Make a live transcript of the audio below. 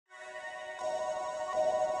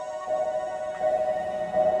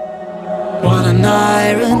an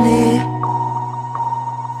irony.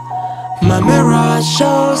 My mirror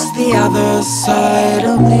shows the other side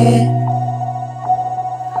of me.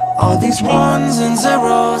 All these ones and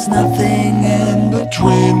zeros, nothing in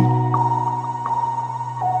between.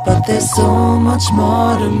 But there's so much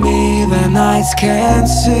more to me than eyes can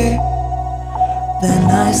see. Than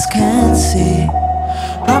eyes can see.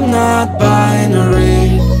 I'm not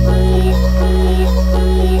binary.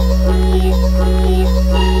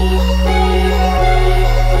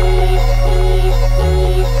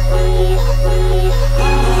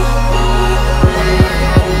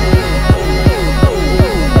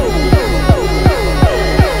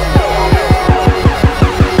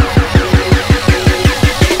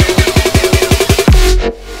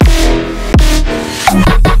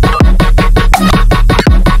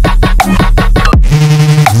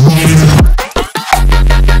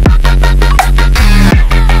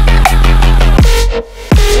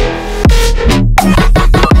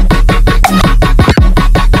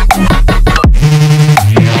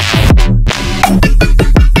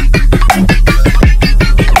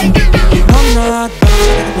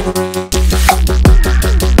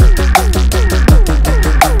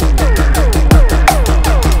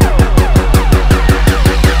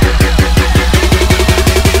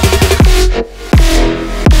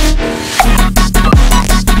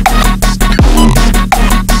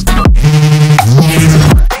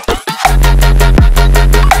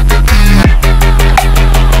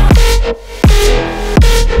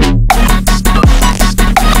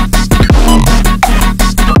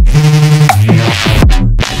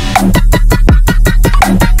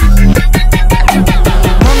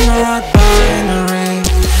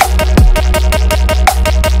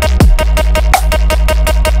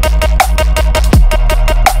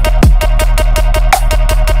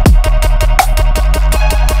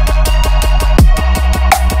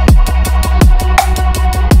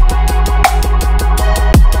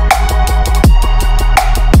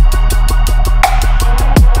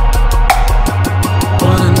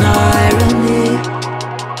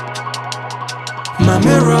 My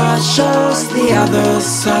mirror shows the other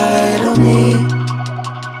side of me.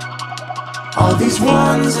 All these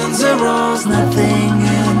ones and zeros, nothing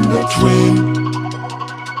in between.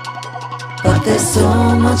 But there's so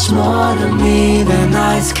much more to me than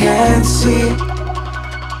eyes can see.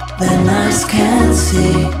 Than eyes can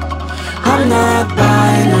see. I'm not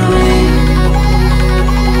binary.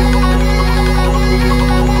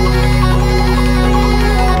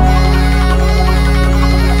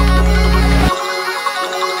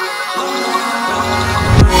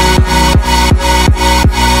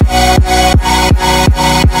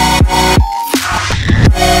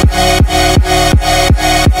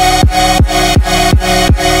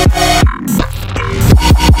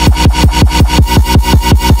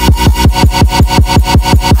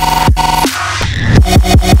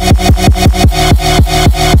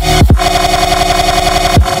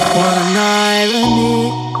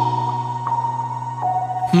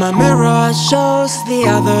 My mirror shows the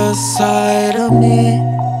other side of me.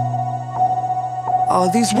 All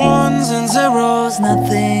these ones and zeros,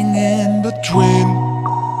 nothing in between.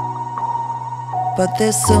 But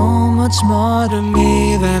there's so much more to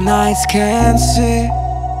me than eyes can see.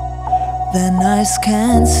 Than eyes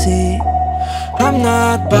can see. I'm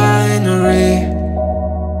not binary.